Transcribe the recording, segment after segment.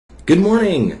Good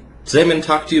morning! Today I'm going to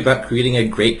talk to you about creating a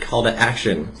great call to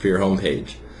action for your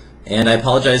homepage. And I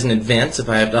apologize in advance if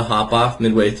I have to hop off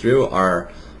midway through.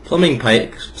 Our plumbing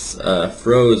pipes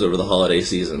froze over the holiday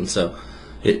season, so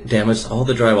it damaged all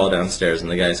the drywall downstairs,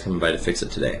 and the guy's coming by to fix it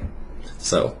today.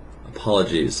 So,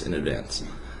 apologies in advance.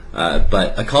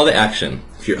 But a call to action,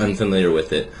 if you're unfamiliar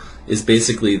with it, is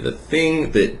basically the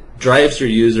thing that drives your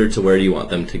user to where you want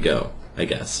them to go, I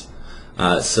guess.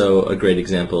 So a great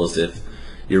example is if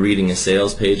you're reading a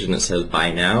sales page and it says buy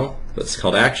now, that's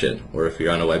call to action. Or if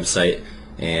you're on a website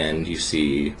and you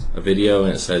see a video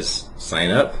and it says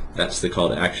sign up, that's the call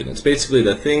to action. It's basically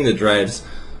the thing that drives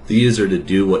the user to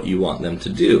do what you want them to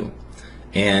do.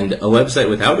 And a website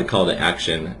without a call to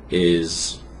action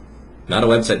is not a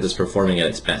website that's performing at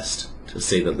its best, to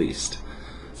say the least.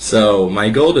 So my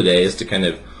goal today is to kind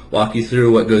of walk you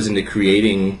through what goes into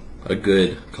creating a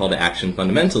good call to action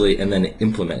fundamentally and then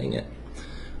implementing it.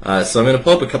 So I'm going to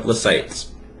pull up a couple of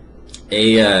sites.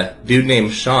 A dude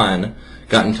named Sean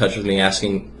got in touch with me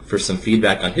asking for some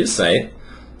feedback on his site,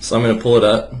 so I'm going to pull it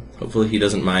up. Hopefully he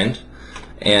doesn't mind.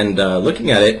 And looking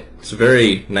at it, it's a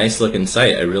very nice looking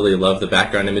site. I really love the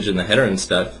background image and the header and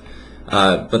stuff.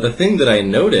 But the thing that I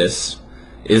notice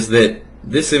is that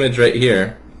this image right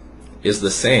here is the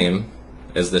same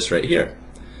as this right here.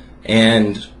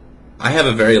 And I have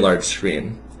a very large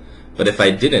screen, but if I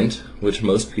didn't, which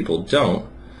most people don't,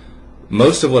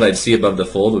 most of what I'd see above the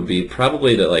fold would be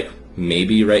probably to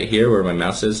maybe right here where my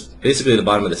mouse is, basically the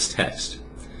bottom of this text.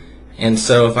 And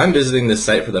so if I'm visiting this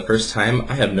site for the first time,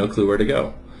 I have no clue where to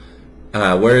go.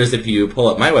 Whereas if you pull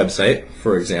up my website,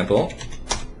 for example,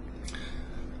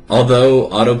 although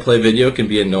autoplay video can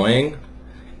be annoying,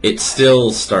 it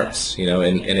still starts,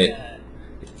 and it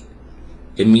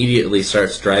immediately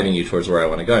starts driving you towards where I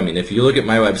want to go. I mean, if you look at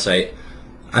my website,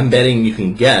 I'm betting you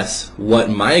can guess what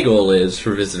my goal is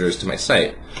for visitors to my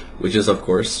site, which is, of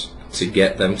course, to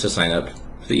get them to sign up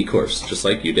for the e-course, just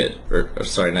like you did. Or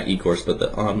sorry, not e-course, but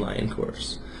the online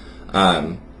course.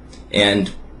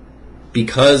 And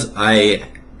because I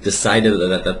decided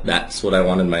that that's what I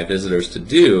wanted my visitors to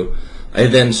do, I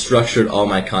then structured all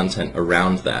my content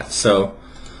around that. So,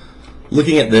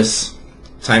 looking at this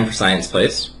Time for Science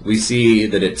place, we see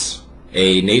that it's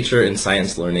a nature and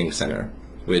science learning center,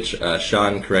 which,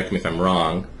 Sean, correct me if I'm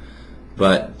wrong,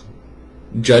 but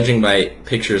judging by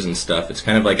pictures and stuff, it's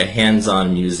kind of like a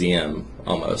hands-on museum,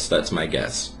 almost. That's my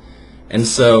guess. And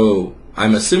so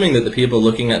I'm assuming that the people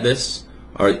looking at this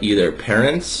are either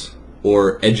parents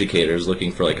or educators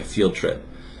looking for a field trip.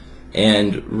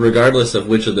 And regardless of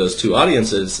which of those two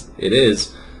audiences it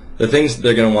is, the things that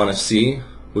they're going to want to see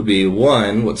would be,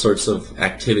 one, what sorts of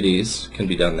activities can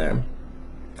be done there,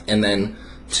 and then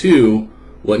two,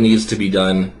 what needs to be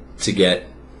done to get,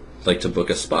 to book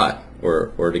a spot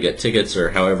or to get tickets or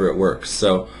however it works.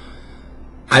 So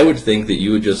I would think that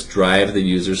you would just drive the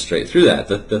user straight through that.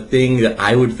 The thing that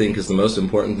I would think is the most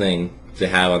important thing to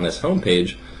have on this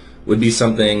homepage would be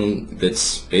something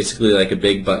that's basically like a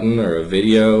big button or a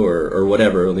video or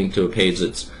whatever, a link to a page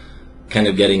that's kind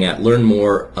of getting at learn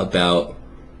more about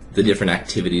the different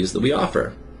activities that we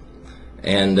offer.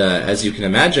 And as you can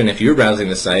imagine, if you're browsing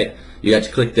the site, you got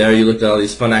to click there, you looked at all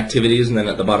these fun activities, and then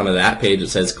at the bottom of that page it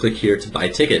says click here to buy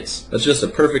tickets. That's just a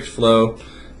perfect flow,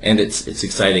 and it's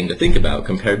exciting to think about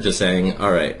compared to saying,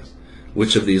 alright,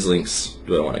 which of these links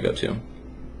do I want to go to?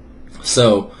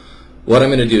 So what I'm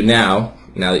going to do now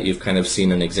that you've kind of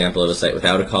seen an example of a site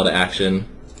without a call to action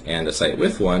and a site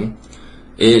with one,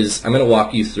 is I'm going to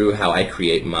walk you through how I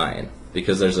create mine,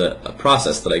 because there's a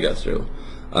process that I go through.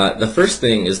 The first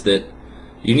thing is that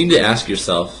you need to ask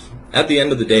yourself, at the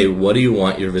end of the day, what do you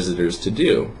want your visitors to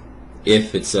do?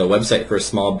 If it's a website for a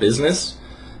small business,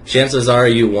 chances are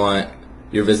you want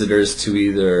your visitors to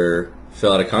either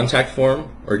fill out a contact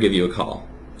form or give you a call.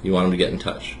 You want them to get in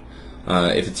touch.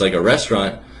 If it's like a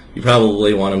restaurant, you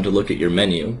probably want them to look at your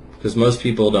menu, because most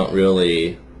people don't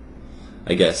really,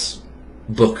 I guess,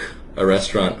 book a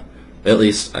restaurant. At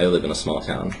least I live in a small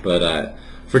town, but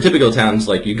for typical towns,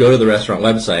 you go to the restaurant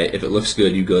website, if it looks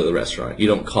good, you go to the restaurant. You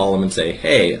don't call them and say,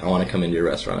 hey, I want to come into your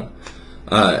restaurant.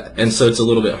 And so it's a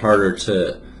little bit harder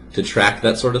to track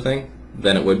that sort of thing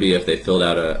than it would be if they filled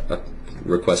out a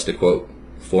request a quote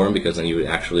form, because then you would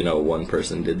actually know one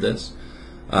person did this.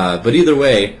 But either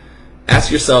way,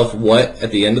 ask yourself what,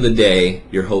 at the end of the day,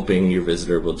 you're hoping your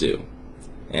visitor will do.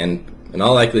 And in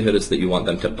all likelihood, it's that you want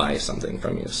them to buy something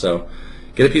from you. So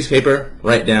get a piece of paper,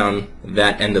 write down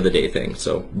that end of the day thing,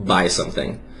 so buy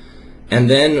something. And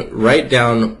then write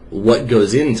down what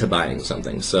goes into buying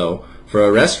something. So for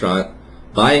a restaurant,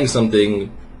 buying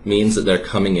something means that they're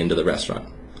coming into the restaurant.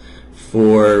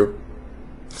 For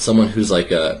someone who's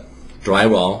like a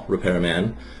drywall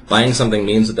repairman. Buying something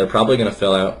means that they're probably going to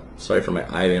fill out, sorry for my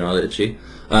eye being all itchy,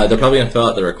 they're probably going to fill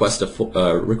out the request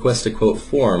a quote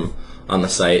form on the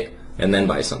site and then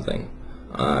buy something.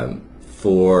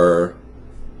 For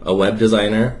a web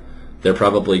designer, they're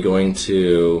probably going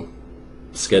to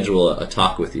schedule a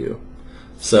talk with you.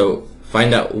 So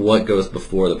find out what goes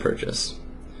before the purchase.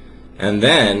 And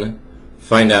then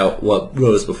find out what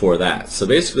goes before that. So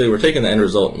basically we're taking the end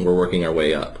result and we're working our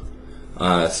way up.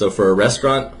 So for a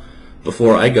restaurant,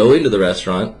 before I go into the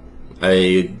restaurant,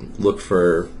 I look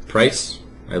for price,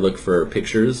 I look for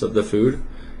pictures of the food,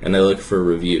 and I look for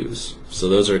reviews. So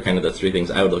those are kind of the three things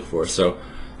I would look for. So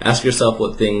ask yourself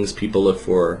what things people look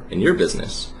for in your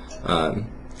business.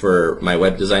 For my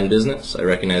web design business, I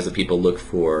recognize that people look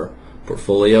for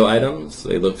portfolio items.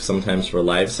 They look sometimes for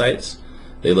live sites.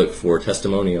 They look for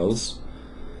testimonials.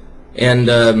 And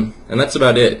that's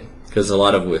about it. Because a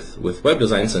lot of with web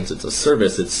design, since it's a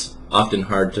service, it's often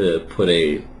hard to put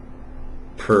a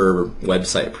per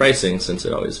website pricing since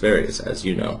it always varies, as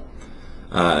you know.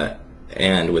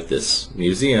 And with this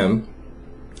museum,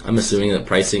 I'm assuming that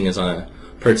pricing is on a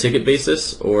per ticket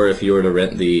basis, or if you were to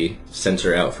rent the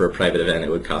center out for a private event, it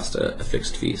would cost a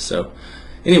fixed fee. So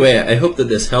anyway, I hope that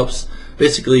this helps.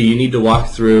 Basically, you need to walk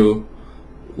through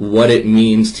what it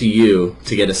means to you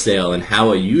to get a sale and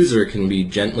how a user can be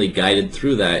gently guided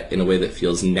through that in a way that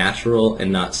feels natural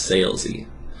and not salesy.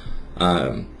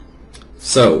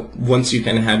 So once you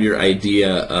kind of have your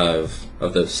idea of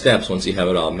those steps, once you have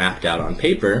it all mapped out on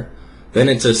paper, then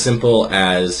it's as simple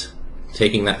as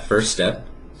taking that first step.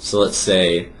 So let's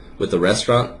say with the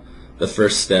restaurant, the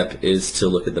first step is to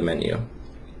look at the menu.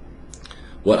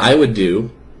 What I would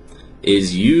do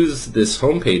is use this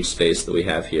homepage space that we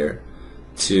have here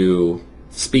to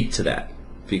speak to that,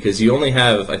 because you only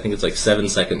have, I think it's like 7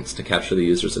 seconds to capture the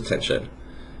user's attention.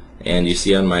 And you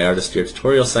see on my Artisteer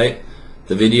tutorial site,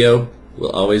 the video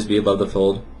will always be above the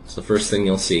fold. It's the first thing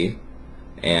you'll see,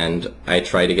 and I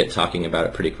try to get talking about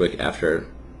it pretty quick after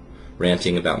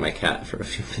ranting about my cat for a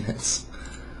few minutes.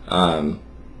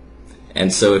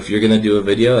 And so if you're going to do a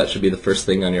video, that should be the first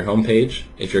thing on your homepage.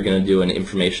 If you're going to do an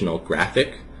informational graphic,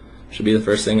 it should be the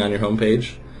first thing on your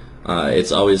homepage.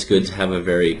 It's always good to have a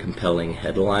very compelling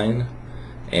headline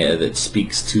that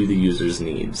speaks to the user's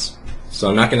needs. So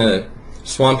I'm not going to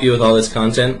swamp you with all this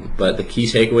content, but the key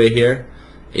takeaway here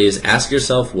is ask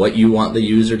yourself what you want the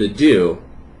user to do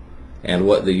and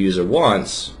what the user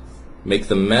wants, make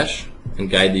them mesh, and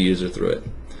guide the user through it.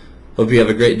 Hope you have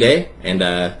a great day, and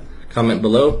comment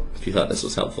below if you thought this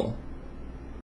was helpful.